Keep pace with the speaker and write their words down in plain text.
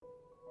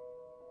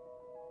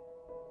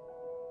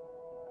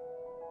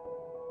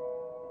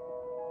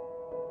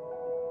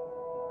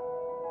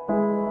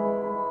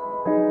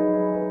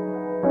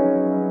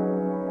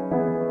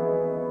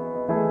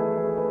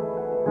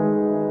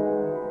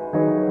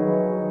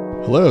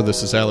Hello,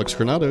 this is Alex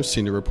Granados,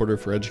 Senior Reporter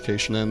for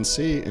Education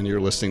NC, and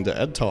you're listening to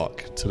Ed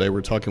Talk. Today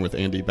we're talking with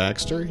Andy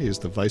Baxter. He is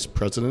the Vice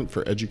President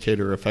for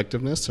Educator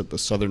Effectiveness at the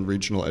Southern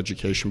Regional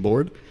Education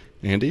Board.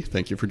 Andy,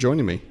 thank you for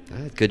joining me.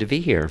 Good to be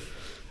here.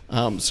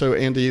 So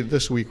Andy,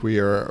 this week we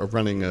are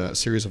running a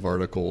series of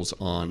articles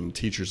on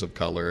teachers of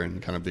color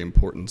and kind of the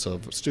importance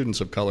of students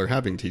of color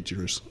having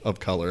teachers of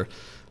color.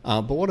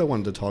 But what I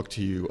wanted to talk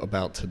to you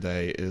about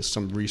today is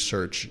some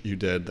research you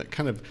did that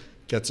kind of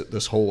gets at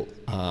this whole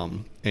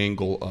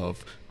angle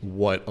of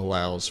what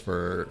allows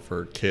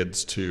for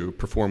kids to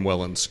perform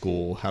well in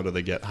school, how do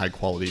they get high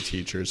quality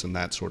teachers and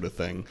that sort of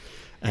thing.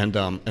 And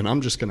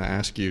I'm just going to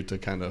ask you to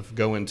kind of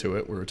go into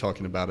it. We were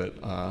talking about it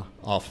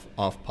off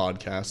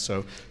podcast.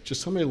 So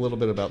just tell me a little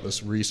bit about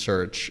this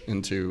research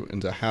into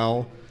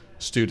how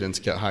students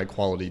get high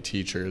quality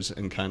teachers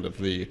and kind of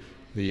the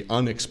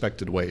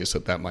unexpected ways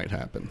that might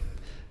happen.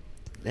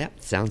 Yeah,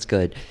 sounds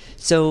good.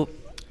 So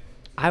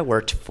I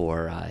worked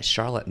for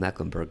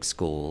Charlotte-Mecklenburg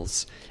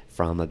schools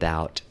from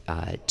about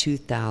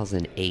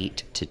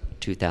 2008 to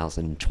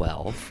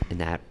 2012 in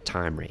that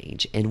time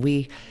range, and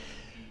we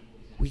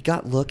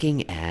got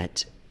looking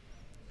at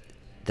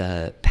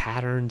the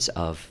patterns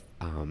of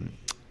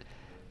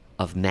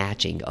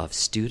matching of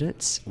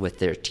students with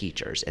their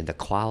teachers and the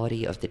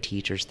quality of the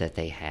teachers that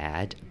they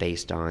had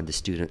based on the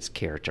students'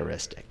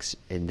 characteristics.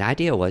 And the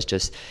idea was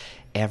just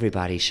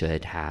everybody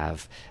should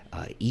have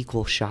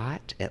equal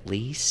shot, at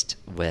least,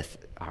 with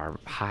our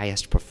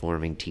highest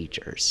performing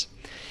teachers.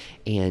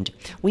 And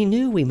we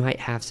knew we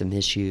might have some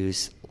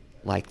issues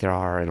like there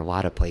are in a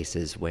lot of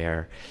places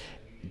where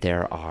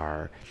there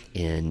are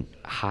in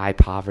high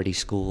poverty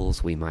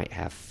schools, we might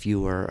have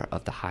fewer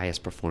of the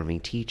highest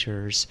performing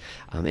teachers.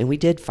 And we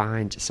did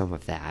find some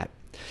of that.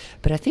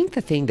 But I think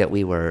the thing that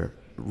we were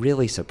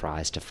really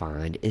surprised to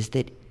find is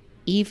that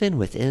even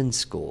within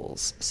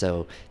schools,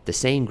 so the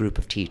same group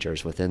of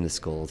teachers within the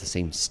school, the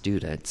same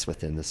students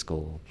within the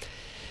school,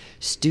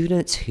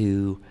 students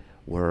who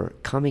were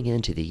coming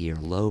into the year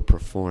low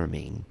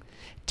performing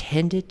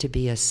tended to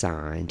be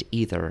assigned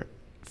either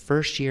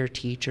first-year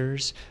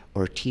teachers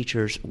or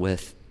teachers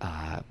with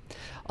a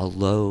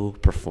low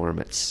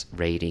performance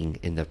rating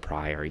in the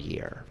prior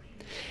year.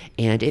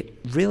 And it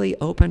really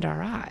opened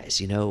our eyes,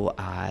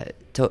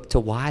 to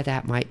why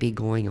that might be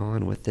going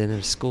on within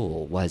a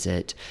school. Was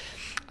it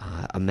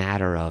a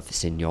matter of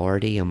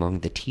seniority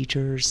among the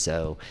teachers?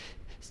 So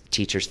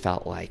teachers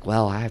felt like,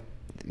 well, I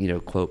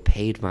quote,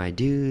 paid my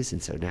dues,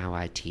 and so now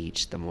I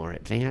teach the more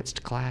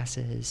advanced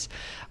classes.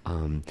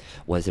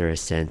 Was there a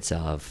sense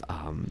of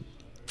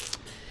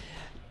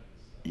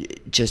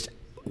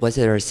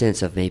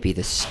maybe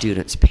the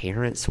students'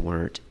 parents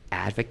weren't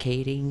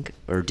advocating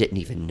or didn't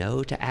even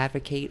know to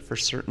advocate for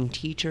certain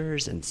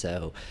teachers, and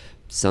so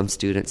some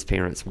students'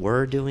 parents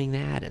were doing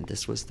that, and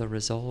this was the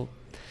result?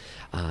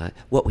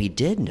 What we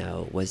did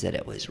know was that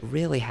it was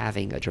really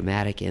having a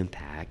dramatic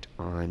impact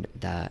on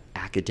the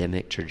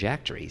academic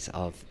trajectories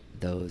of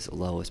those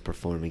lowest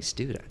performing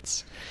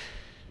students.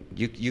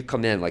 You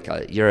come in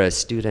you're a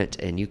student,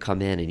 and you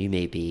come in and you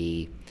may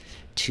be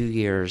 2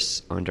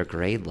 years under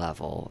grade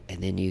level,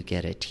 and then you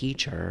get a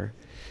teacher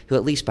who,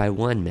 at least by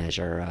one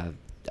measure,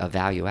 a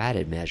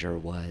value-added measure,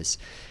 was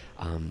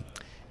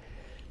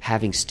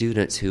having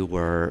students who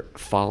were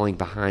falling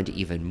behind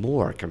even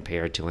more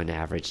compared to an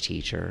average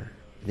teacher.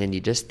 Then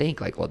you just think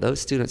those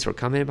students who are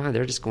coming in behind,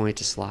 they're just going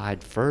to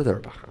slide further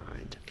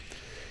behind.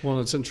 Well,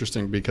 it's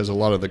interesting because a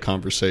lot of the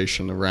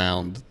conversation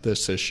around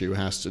this issue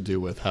has to do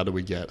with how do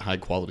we get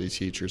high-quality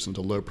teachers into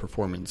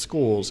low-performing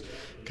schools.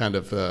 Kind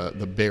of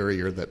the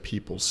barrier that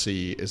people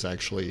see is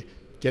actually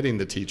getting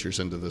the teachers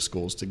into the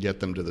schools to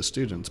get them to the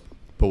students.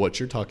 But what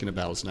you're talking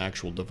about is an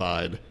actual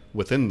divide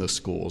within the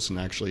schools and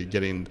actually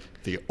getting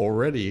the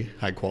already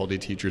high-quality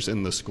teachers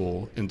in the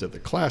school into the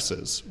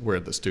classes where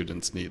the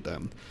students need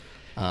them.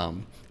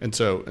 And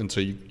so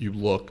you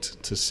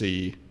looked to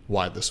see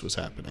why this was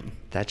happening.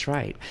 That's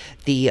right.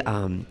 The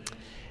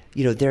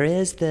there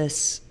is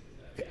this,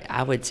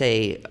 I would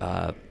say,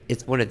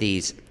 it's one of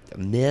these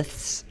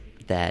myths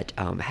that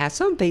has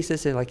some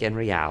basis in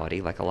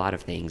reality, like a lot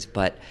of things.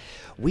 But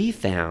we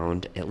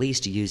found, at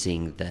least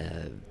using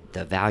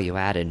the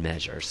value-added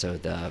measure, so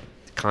the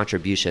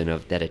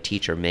contribution that a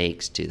teacher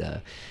makes to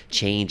the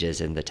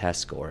changes in the test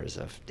scores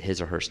of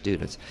his or her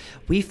students,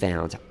 we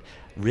found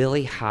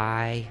really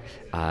high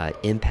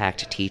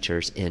impact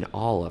teachers in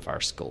all of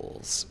our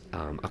schools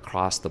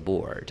across the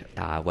board,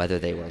 whether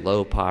they were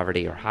low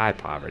poverty or high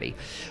poverty.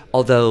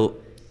 Although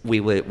we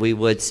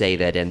would say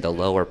that in the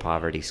lower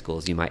poverty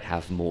schools you might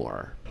have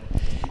more.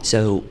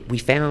 So we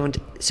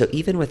found,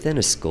 even within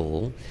a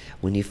school,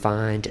 when you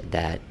find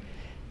that,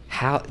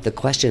 how the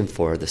question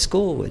for the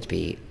school would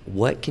be,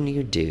 what can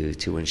you do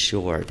to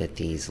ensure that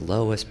these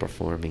lowest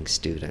performing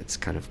students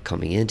kind of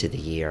coming into the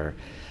year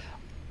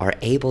are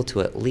able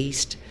to at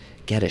least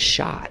get a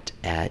shot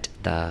at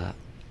the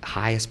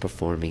highest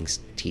performing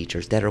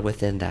teachers that are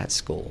within that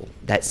school.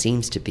 That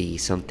seems to be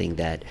something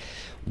that,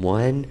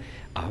 one,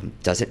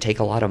 doesn't take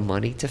a lot of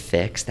money to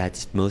fix.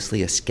 That's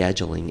mostly a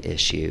scheduling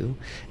issue.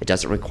 It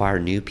doesn't require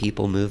new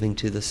people moving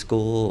to the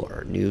school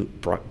or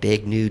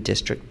big new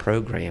district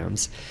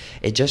programs.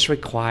 It just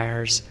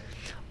requires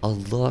a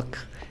look,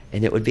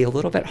 and it would be a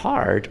little bit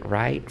hard,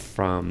 right,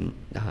 from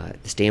the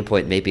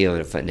standpoint maybe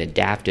of an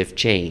adaptive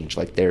change,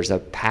 like there's a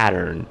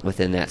pattern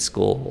within that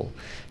school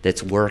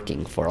that's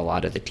working for a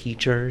lot of the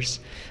teachers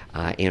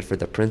and for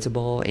the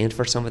principal and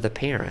for some of the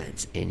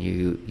parents, and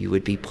you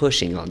would be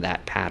pushing on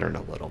that pattern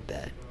a little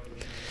bit.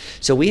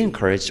 So we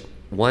encouraged,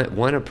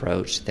 one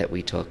approach that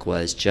we took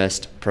was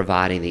just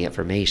providing the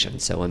information.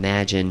 So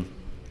imagine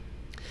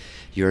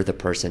you're the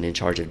person in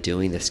charge of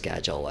doing the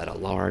schedule at a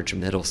large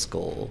middle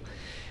school.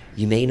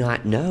 You may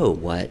not know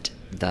what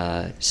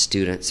the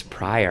student's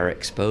prior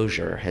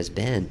exposure has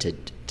been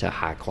to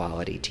high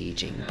quality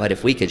teaching. But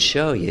if we could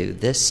show you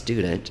this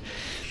student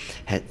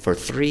for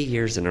 3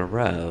 years in a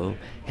row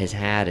has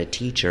had a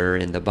teacher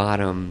in the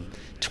bottom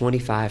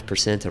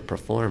 25% of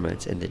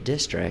performance in the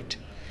district,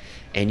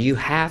 and you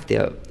have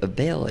the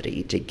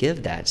ability to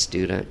give that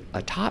student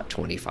a top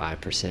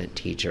 25%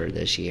 teacher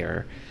this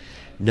year,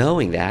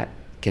 knowing that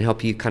can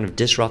help you kind of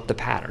disrupt the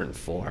pattern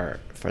for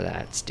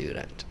that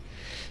student.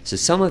 So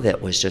some of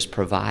it was just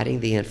providing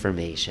the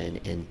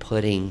information and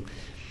putting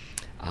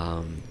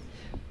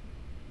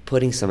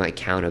some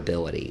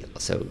accountability.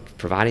 So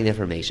providing the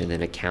information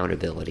and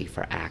accountability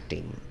for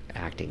acting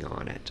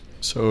on it.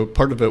 So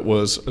part of it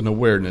was an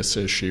awareness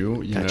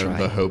issue. That's right.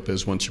 The hope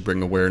is once you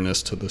bring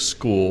awareness to the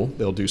school,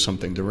 they'll do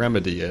something to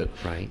remedy it.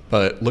 Right.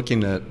 But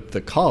looking at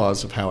the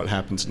cause of how it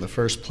happens in the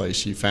first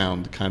place, you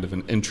found kind of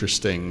an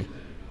interesting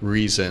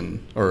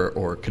reason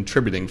or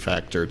contributing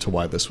factor to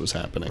why this was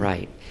happening.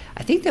 Right.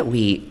 I think that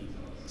we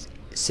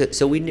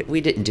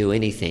didn't do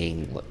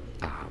anything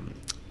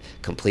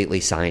completely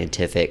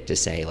scientific to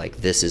say like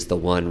this is the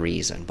one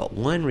reason, but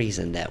one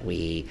reason that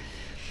we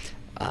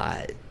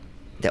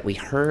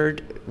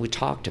heard, we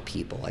talked to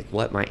people like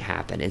what might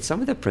happen, and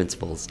some of the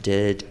principals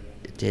did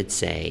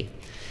say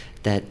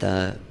that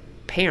the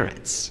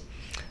parents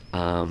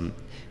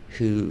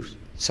who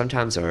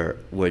sometimes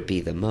would be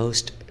the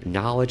most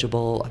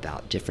knowledgeable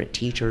about different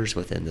teachers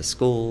within the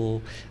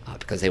school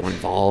because they were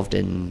involved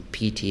in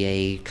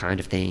PTA kind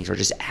of things or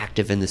just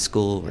active in the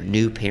school, or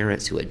new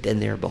parents who had been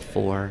there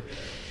before,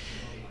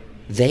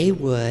 they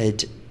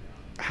would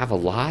have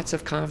lots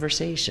of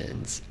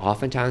conversations,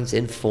 oftentimes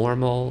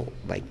informal,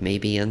 like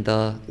maybe in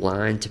the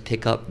line to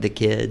pick up the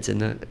kids in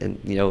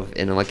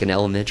like an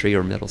elementary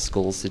or middle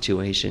school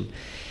situation.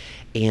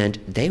 And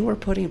they were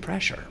putting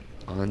pressure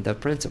on the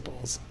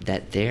principals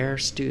that their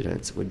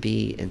students would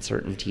be in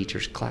certain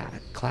teachers'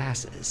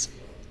 classes.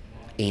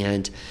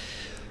 And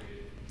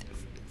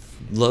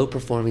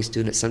low-performing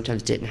students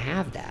sometimes didn't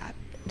have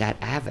that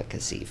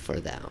advocacy for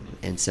them.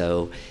 And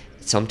so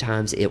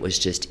sometimes it was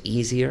just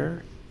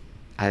easier.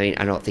 I mean,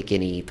 I don't think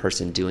any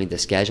person doing the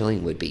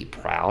scheduling would be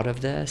proud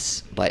of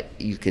this, but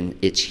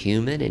it's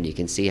human and you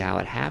can see how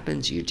it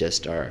happens. You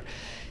just are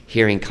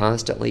hearing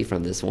constantly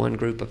from this one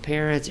group of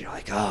parents, you're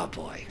like, oh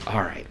boy,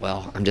 all right,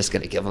 well, I'm just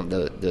going to give them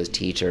those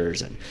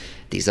teachers, and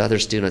these other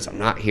students I'm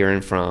not hearing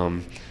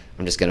from,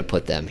 I'm just going to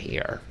put them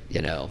here,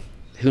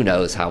 Who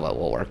knows how it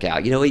will work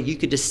out. You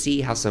could just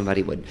see how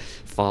somebody would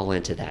fall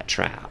into that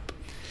trap.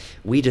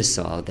 We just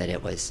saw that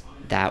it was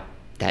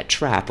that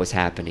trap was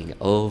happening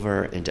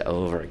over and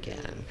over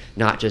again,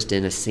 not just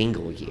in a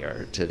single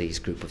year to these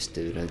group of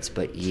students,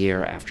 but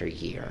year after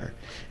year.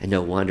 And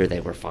no wonder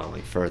they were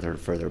falling further and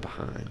further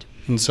behind.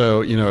 And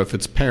so, if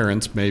it's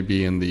parents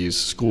maybe in these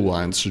school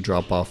lines to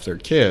drop off their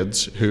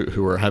kids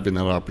who are having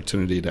that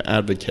opportunity to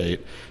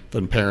advocate,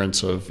 then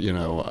parents of,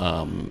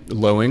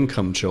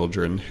 low-income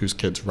children whose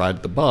kids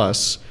ride the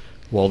bus,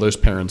 well, those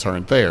parents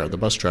aren't there. The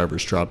bus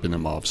driver's dropping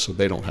them off, so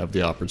they don't have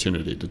the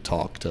opportunity to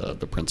talk to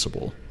the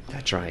principal.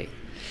 That's right.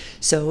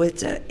 So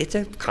it's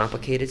a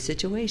complicated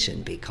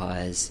situation,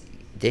 because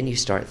then you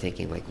start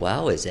thinking like,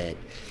 well,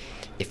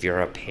 if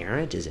you're a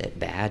parent, is it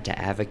bad to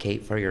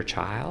advocate for your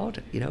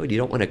child? You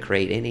don't want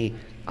to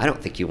I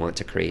don't think you want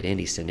to create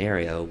any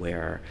scenario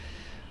where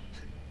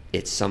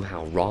it's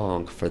somehow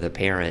wrong for the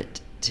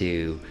parent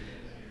to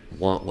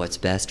want what's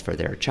best for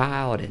their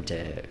child and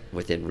to,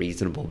 within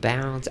reasonable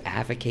bounds,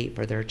 advocate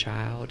for their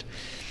child.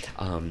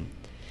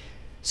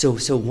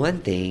 So one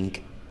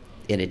thing,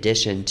 in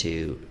addition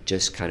to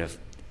just kind of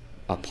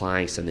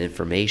applying some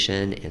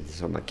information and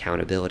some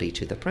accountability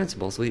to the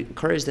principals, we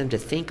encourage them to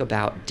think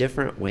about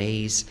different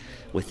ways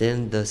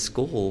within the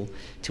school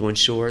to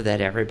ensure that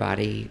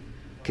everybody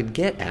could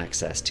get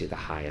access to the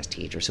highest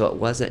teacher. So it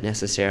wasn't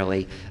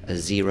necessarily a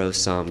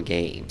zero-sum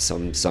game.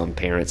 Some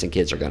parents and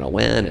kids are going to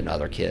win and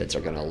other kids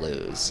are going to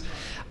lose.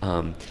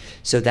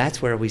 So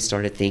that's where we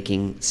started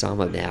thinking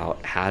some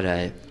about how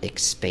to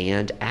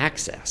expand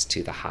access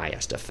to the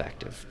highest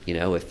effective.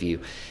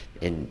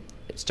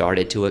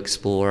 Started to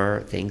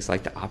explore things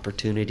like the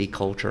opportunity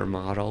culture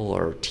model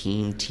or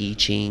team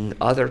teaching,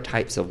 other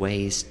types of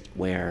ways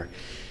where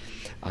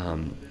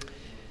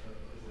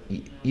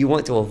you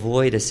want to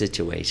avoid a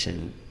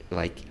situation,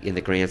 like in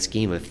the grand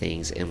scheme of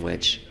things, in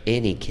which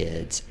any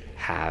kids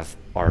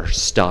are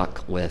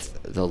stuck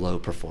with the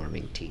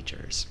low-performing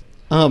teachers.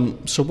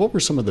 So what were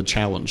some of the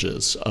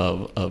challenges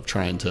of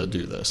trying to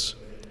do this?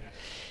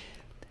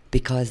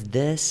 Because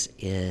this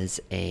is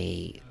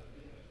the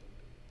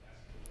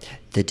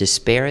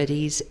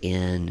disparities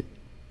in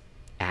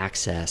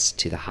access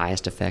to the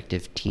highest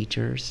effective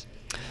teachers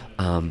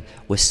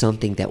was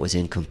something that was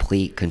in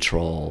complete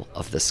control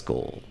of the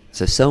school.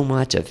 So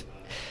much of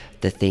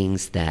the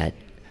things that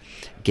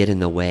get in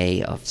the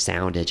way of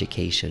sound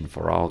education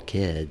for all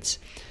kids,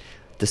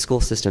 the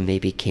school system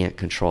maybe can't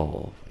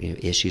control.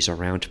 Issues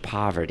around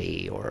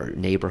poverty or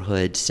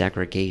neighborhood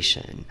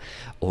segregation,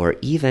 or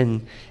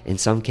even in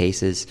some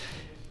cases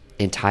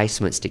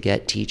enticements to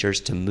get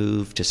teachers to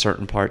move to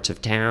certain parts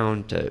of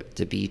town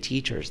to be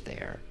teachers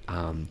there.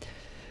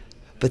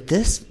 But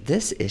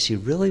this issue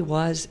really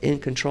was in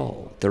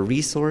control. The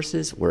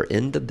resources were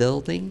in the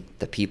building.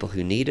 The people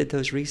who needed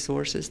those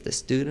resources, the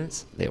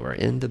students, they were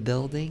in the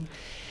building.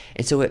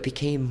 And so it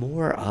became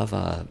more of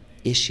a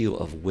issue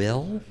of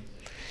will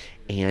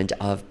and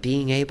of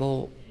being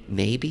able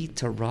maybe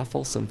to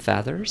ruffle some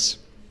feathers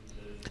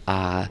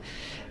on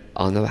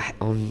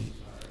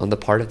the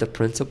part of the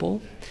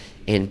principal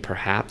and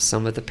perhaps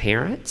some of the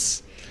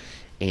parents,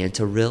 and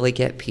to really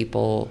get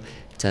people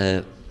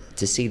to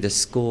see the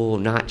school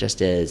not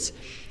just as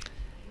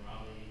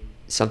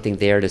something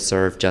there to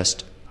serve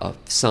just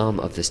some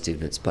of the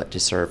students, but to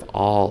serve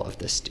all of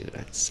the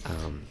students.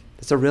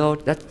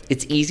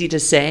 It's easy to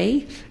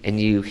say, and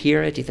you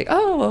hear it, you think,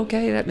 oh,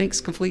 okay, that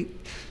makes complete.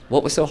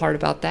 What was so hard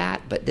about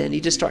that? But then you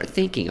just start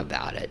thinking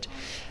about it,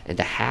 and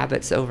the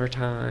habits over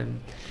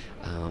time.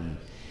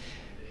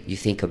 You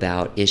think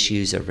about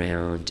issues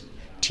around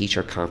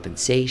teacher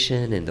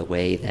compensation and the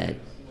way that,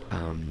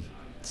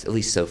 at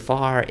least so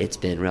far, it's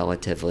been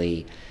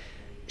relatively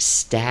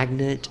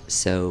stagnant.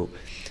 So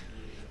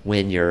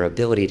when your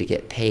ability to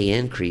get pay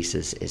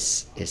increases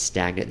is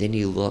stagnant, then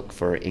you look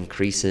for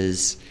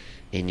increases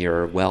in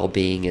your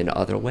well-being in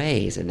other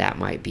ways, and that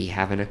might be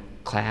having a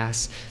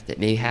class that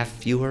may have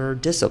fewer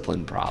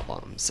discipline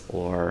problems,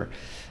 or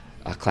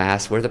a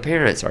class where the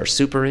parents are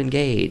super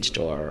engaged,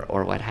 or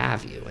what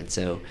have you. And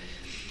so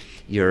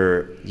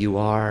you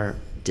are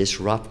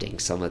disrupting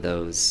some of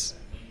those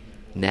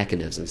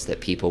mechanisms that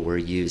people were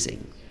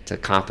using to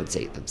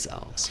compensate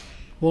themselves.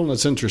 Well,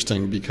 it's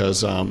interesting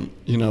because,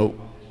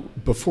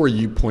 before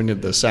you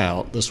pointed this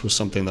out, this was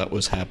something that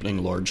was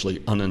happening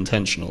largely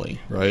unintentionally,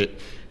 right?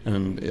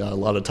 And a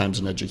lot of times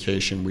in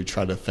education, we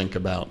try to think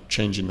about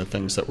changing the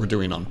things that we're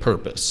doing on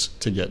purpose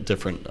to get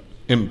different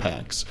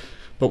impacts.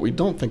 But we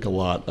don't think a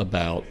lot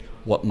about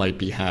what might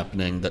be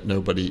happening that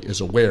nobody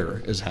is aware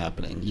is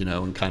happening,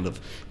 and kind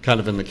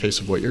of in the case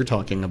of what you're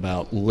talking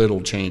about, little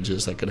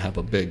changes that could have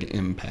a big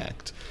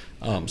impact.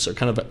 So it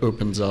kind of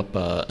opens up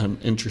an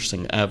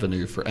interesting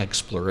avenue for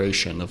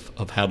exploration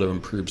of how to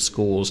improve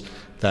schools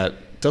that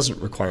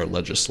doesn't require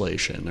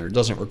legislation or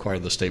doesn't require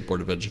the State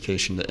Board of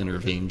Education to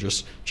intervene,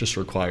 just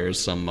requires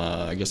some,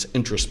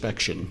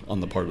 introspection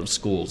on the part of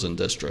schools and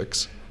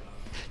districts.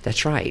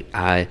 That's right.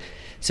 I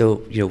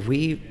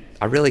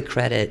really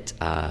credit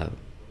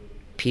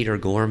Peter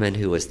Gorman,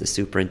 who was the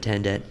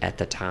superintendent at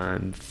the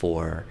time,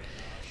 for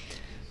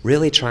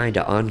really trying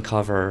to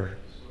uncover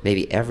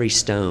maybe every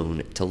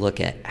stone to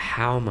look at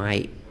how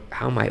might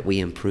we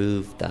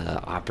improve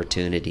the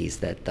opportunities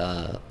that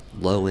the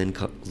low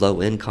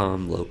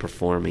income, low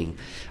performing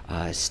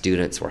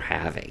students were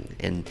having.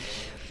 And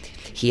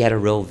he had a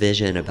real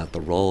vision about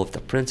the role of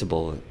the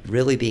principal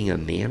really being a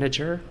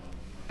manager.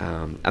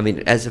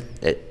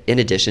 In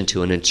addition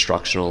to an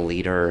instructional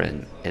leader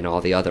and all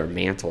the other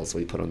mantles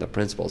we put on the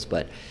principals,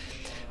 but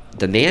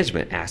the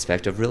management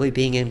aspect of really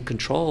being in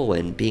control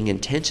and being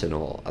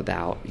intentional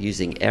about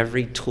using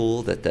every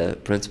tool that the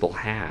principal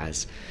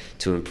has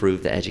to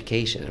improve the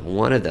education. And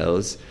one of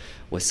those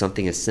was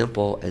something as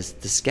simple as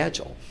the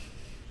schedule.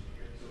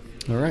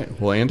 All right.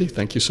 Well, Andy,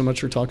 thank you so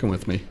much for talking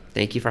with me.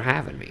 Thank you for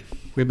having me.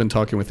 We've been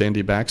talking with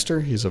Andy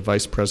Baxter. He's a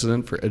Vice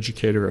President for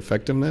Educator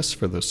Effectiveness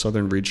for the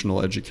Southern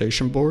Regional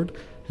Education Board.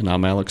 And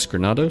I'm Alex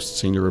Granados,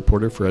 Senior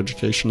Reporter for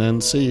Education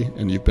NC,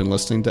 and you've been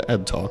listening to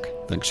Ed Talk.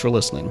 Thanks for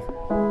listening.